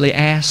obviously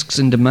asks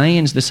and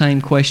demands the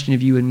same question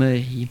of you and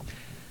me.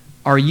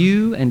 Are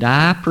you and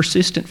I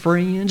persistent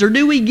friends? Or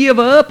do we give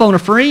up on a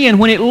friend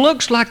when it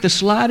looks like the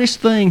slightest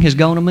thing has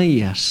gone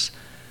amiss?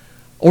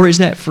 Or is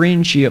that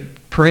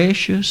friendship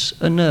precious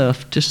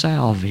enough to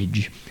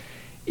salvage?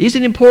 Is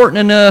it important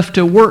enough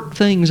to work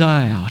things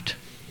out?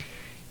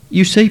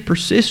 You see,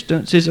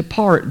 persistence is a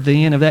part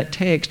then of that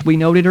text we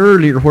noted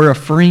earlier, where a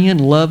friend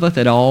loveth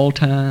at all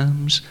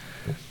times.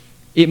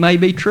 It may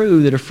be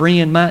true that a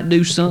friend might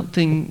do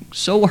something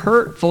so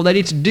hurtful that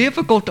it's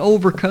difficult to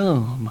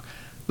overcome.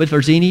 But if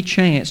there's any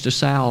chance to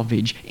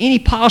salvage, any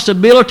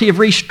possibility of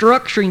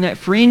restructuring that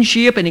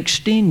friendship and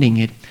extending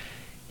it,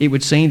 it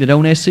would seem that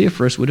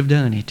Onesiphorus would have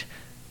done it.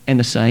 And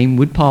the same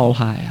would Paul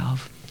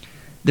have.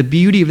 The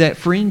beauty of that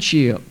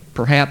friendship,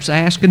 perhaps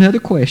ask another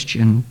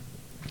question.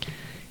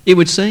 It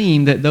would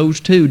seem that those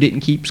two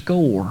didn't keep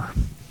score.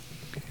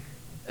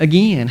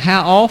 Again,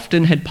 how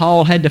often had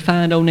Paul had to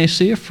find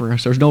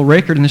Onesiphorus? There's no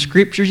record in the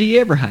Scriptures he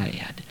ever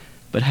had.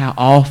 But how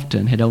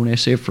often had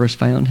Onesiphorus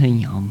found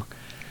him?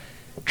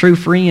 True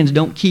friends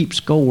don't keep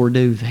score,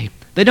 do they?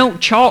 They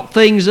don't chalk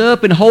things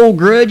up and hold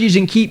grudges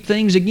and keep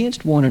things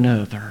against one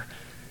another.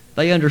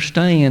 They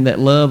understand that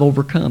love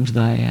overcomes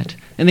that.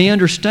 And they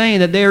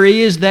understand that there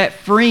is that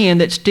friend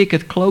that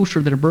sticketh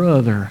closer than a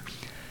brother.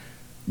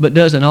 But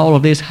doesn't all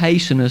of this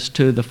hasten us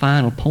to the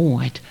final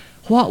point?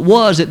 What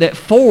was it that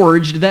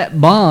forged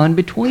that bond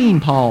between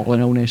Paul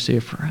and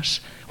Onesiphorus?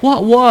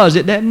 What was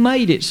it that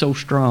made it so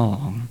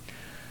strong?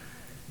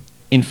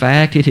 In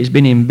fact, it has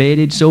been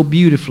embedded so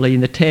beautifully in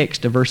the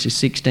text of verses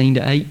 16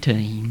 to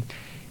 18.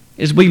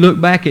 As we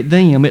look back at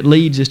them, it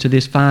leads us to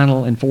this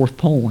final and fourth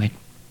point.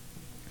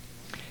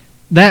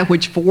 That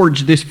which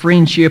forged this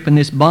friendship and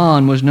this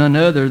bond was none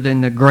other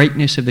than the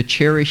greatness of the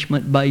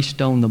cherishment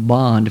based on the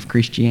bond of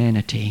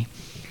Christianity.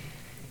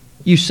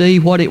 You see,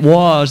 what it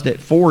was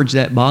that forged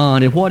that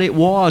bond and what it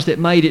was that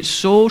made it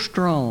so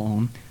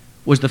strong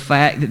was the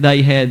fact that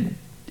they had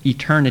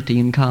eternity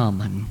in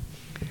common.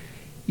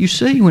 You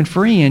see, when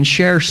friends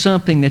share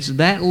something that's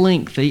that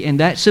lengthy and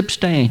that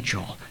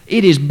substantial,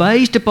 it is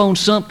based upon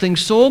something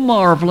so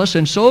marvelous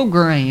and so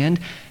grand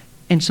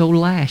and so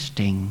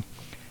lasting.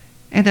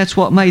 And that's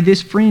what made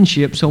this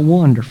friendship so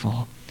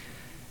wonderful.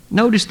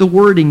 Notice the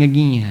wording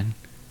again.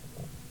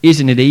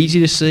 Isn't it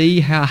easy to see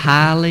how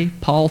highly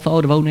Paul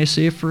thought of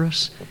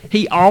Onesiphorus?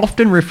 He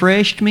often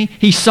refreshed me.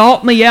 He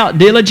sought me out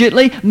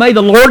diligently. May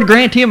the Lord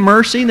grant him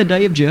mercy in the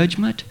day of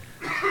judgment.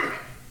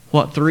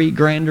 What three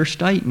grander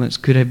statements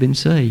could have been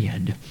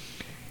said?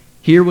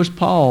 Here was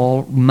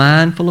Paul,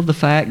 mindful of the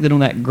fact that on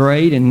that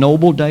great and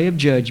noble day of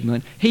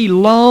judgment, he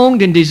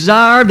longed and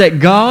desired that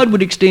God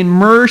would extend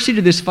mercy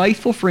to this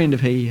faithful friend of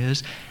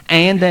his,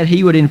 and that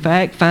he would in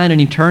fact find an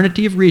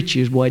eternity of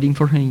riches waiting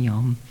for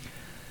him.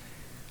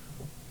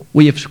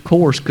 We, of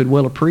course, could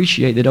well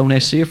appreciate that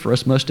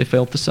Onesiphorus must have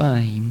felt the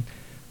same,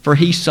 for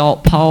he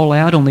sought Paul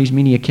out on these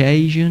many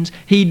occasions.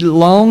 He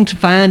longed to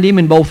find him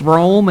in both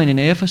Rome and in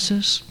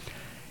Ephesus.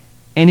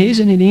 And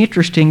isn't it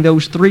interesting,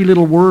 those three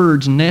little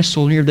words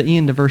nestle near the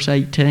end of verse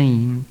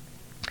 18?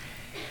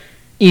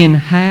 In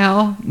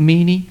how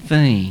many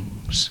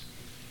things?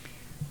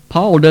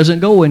 Paul doesn't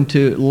go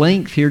into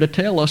length here to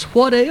tell us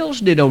what else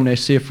did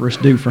Onesiphorus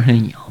do for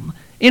him.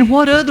 In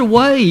what other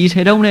ways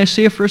had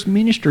Onesiphorus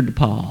ministered to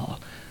Paul?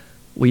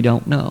 We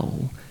don't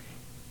know.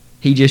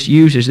 He just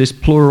uses this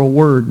plural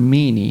word,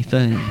 many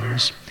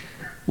things.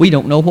 We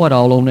don't know what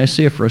all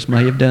Onesiphorus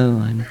may have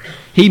done.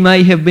 He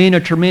may have been a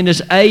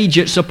tremendous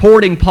agent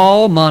supporting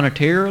Paul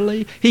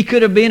monetarily. He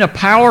could have been a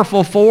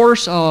powerful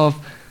force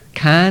of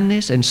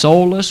kindness and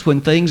solace when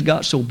things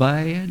got so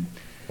bad.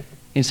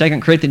 In 2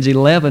 Corinthians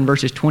 11,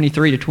 verses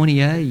 23 to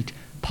 28,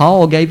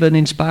 Paul gave an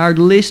inspired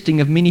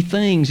listing of many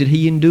things that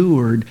he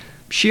endured.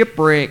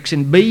 Shipwrecks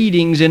and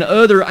beatings and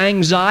other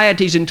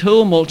anxieties and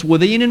tumults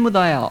within and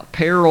without,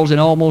 perils in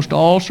almost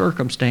all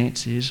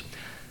circumstances.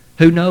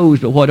 Who knows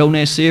but what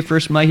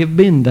Onesiphorus may have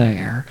been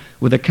there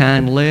with a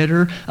kind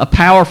letter, a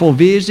powerful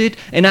visit,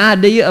 an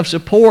idea of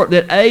support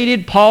that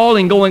aided Paul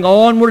in going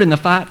onward in the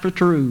fight for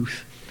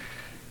truth.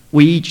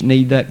 We each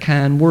need that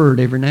kind word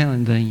every now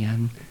and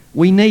then.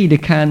 We need a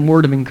kind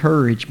word of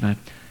encouragement.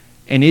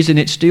 And isn't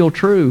it still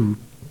true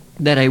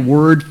that a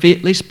word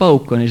fitly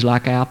spoken is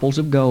like apples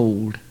of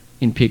gold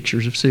in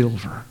pictures of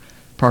silver?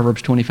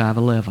 Proverbs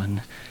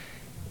 25:11.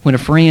 When a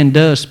friend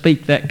does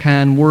speak that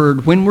kind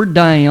word, when we're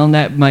down,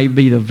 that may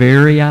be the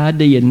very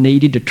idea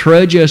needed to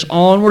trudge us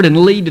onward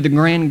and lead to the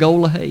grand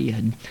goal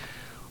ahead.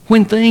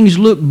 When things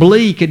look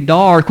bleak and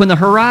dark, when the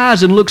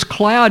horizon looks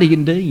cloudy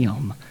and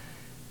dim,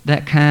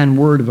 that kind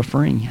word of a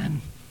friend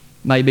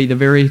may be the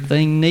very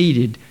thing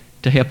needed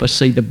to help us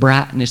see the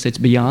brightness that's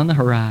beyond the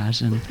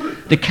horizon,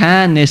 the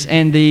kindness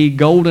and the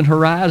golden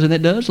horizon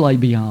that does lay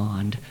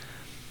beyond.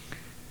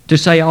 To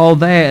say all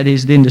that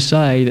is then to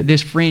say that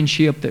this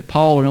friendship that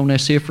Paul and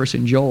Onesiphorus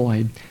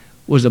enjoyed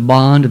was a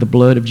bond of the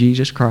blood of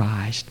Jesus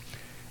Christ.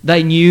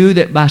 They knew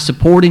that by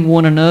supporting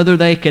one another,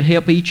 they could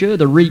help each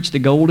other reach the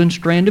golden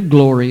strand of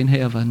glory in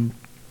heaven.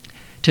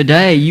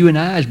 Today, you and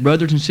I, as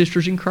brothers and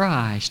sisters in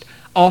Christ,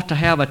 ought to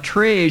have a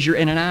treasure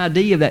and an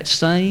idea of that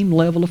same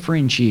level of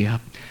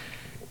friendship.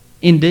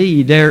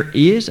 Indeed, there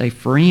is a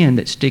friend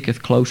that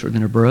sticketh closer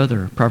than a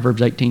brother,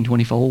 Proverbs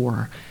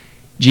 18:24.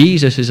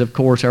 Jesus is, of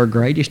course, our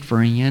greatest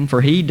friend,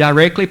 for he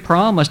directly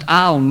promised,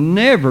 I'll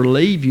never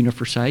leave you nor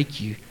forsake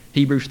you.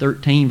 Hebrews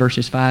 13,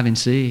 verses 5 and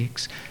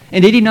 6.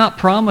 And did he not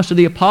promise to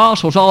the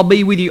apostles, I'll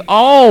be with you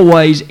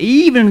always,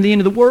 even to the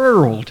end of the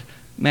world?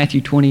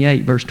 Matthew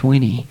 28, verse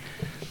 20.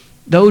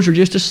 Those are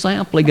just a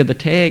sampling of the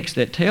texts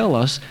that tell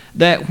us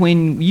that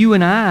when you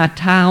and I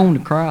tie on to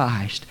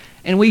Christ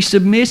and we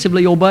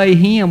submissively obey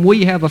him,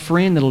 we have a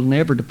friend that will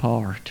never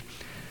depart.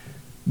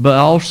 But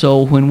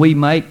also when we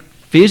make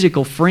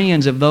physical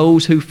friends of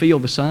those who feel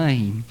the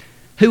same,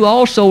 who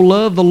also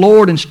love the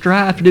Lord and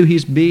strive to do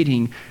his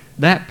bidding,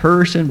 that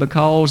person,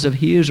 because of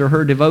his or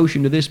her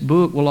devotion to this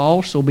book, will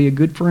also be a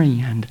good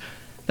friend.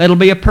 That'll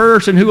be a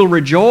person who will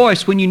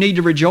rejoice when you need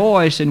to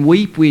rejoice and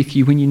weep with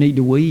you when you need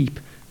to weep.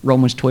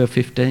 Romans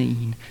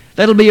 12:15.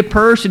 That'll be a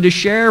person to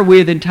share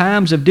with in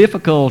times of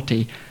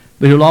difficulty,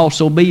 but who'll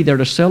also be there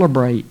to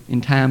celebrate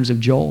in times of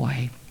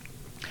joy.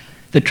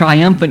 The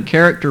triumphant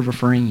character of a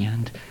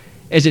friend,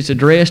 as it's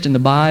addressed in the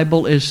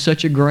Bible, is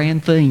such a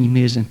grand theme,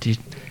 isn't it?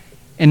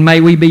 And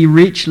may we be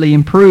richly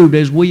improved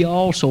as we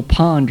also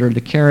ponder the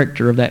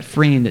character of that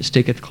friend that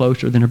sticketh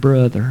closer than a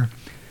brother.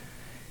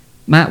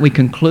 might we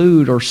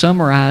conclude or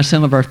summarize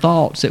some of our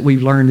thoughts that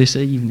we've learned this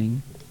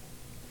evening?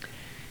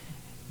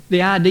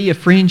 The idea of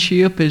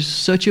friendship is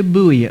such a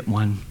buoyant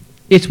one.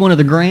 It's one of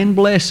the grand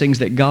blessings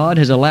that God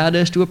has allowed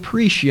us to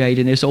appreciate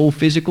in this old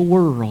physical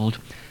world.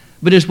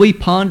 But as we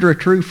ponder a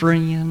true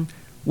friend,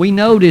 we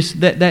notice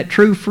that that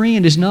true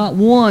friend is not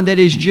one that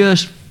is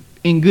just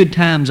in good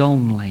times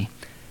only,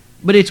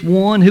 but it's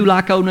one who,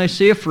 like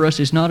Onesiphorus,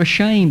 is not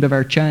ashamed of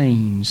our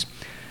chains.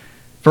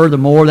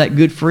 Furthermore, that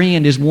good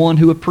friend is one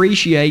who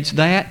appreciates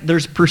that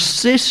there's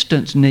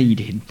persistence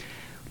needed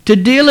to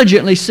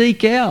diligently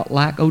seek out,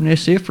 like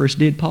Onesiphorus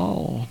did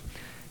Paul.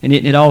 And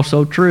isn't it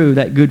also true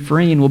that good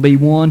friend will be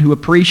one who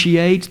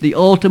appreciates the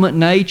ultimate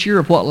nature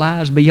of what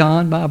lies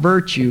beyond by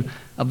virtue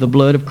of the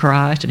blood of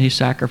Christ and His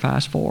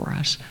sacrifice for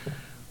us?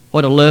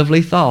 What a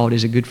lovely thought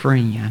is a good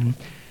friend.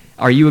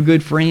 Are you a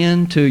good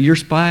friend to your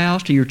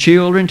spouse, to your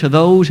children, to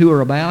those who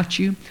are about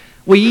you?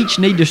 We each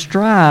need to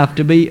strive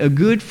to be a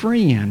good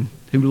friend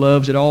who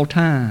loves at all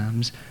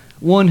times,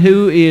 one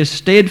who is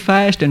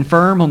steadfast and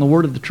firm on the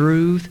word of the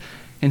truth,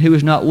 and who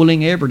is not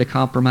willing ever to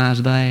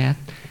compromise that.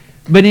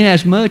 But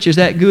inasmuch as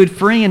that good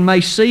friend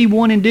may see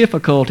one in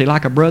difficulty,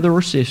 like a brother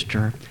or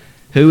sister,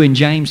 who in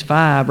James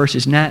 5,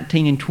 verses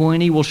 19 and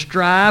 20, will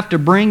strive to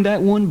bring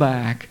that one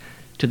back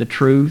to the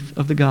truth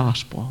of the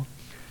gospel.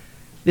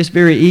 This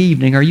very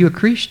evening, are you a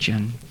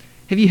Christian?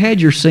 Have you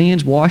had your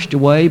sins washed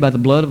away by the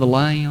blood of the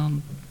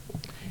Lamb?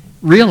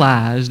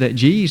 Realize that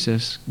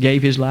Jesus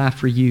gave His life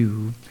for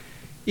you.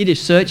 It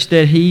is such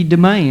that He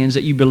demands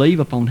that you believe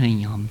upon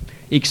Him.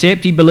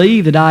 Except ye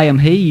believe that I am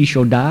He, ye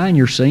shall die in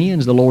your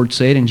sins, the Lord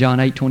said in John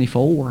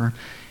 8:24.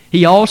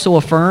 He also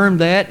affirmed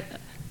that,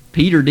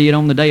 Peter did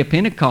on the day of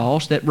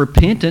Pentecost, that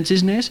repentance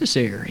is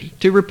necessary,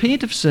 to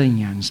repent of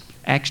sins.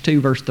 Acts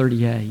 2, verse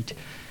 38.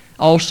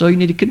 Also, you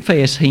need to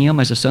confess Him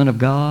as the Son of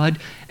God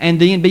and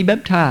then be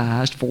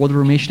baptized for the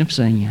remission of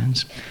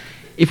sins.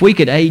 If we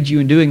could aid you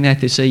in doing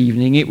that this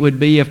evening, it would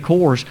be, of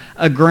course,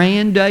 a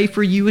grand day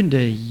for you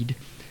indeed.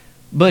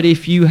 But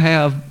if you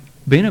have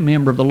been a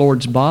member of the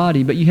Lord's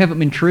body, but you haven't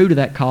been true to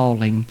that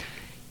calling,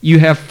 you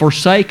have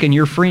forsaken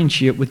your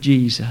friendship with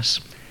Jesus.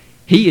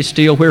 He is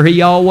still where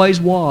He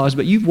always was,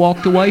 but you've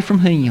walked away from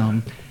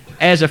Him.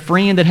 As a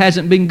friend that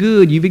hasn't been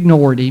good, you've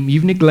ignored Him,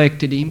 you've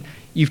neglected Him,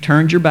 you've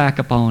turned your back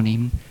upon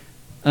Him.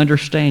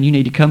 Understand, you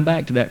need to come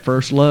back to that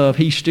first love.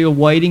 He's still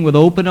waiting with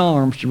open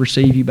arms to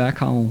receive you back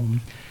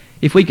home.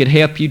 If we could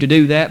help you to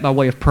do that by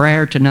way of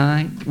prayer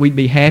tonight, we'd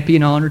be happy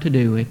and honored to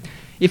do it.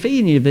 If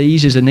any of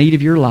these is a need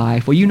of your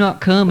life, will you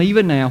not come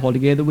even now while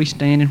together we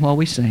stand and while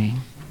we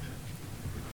sing?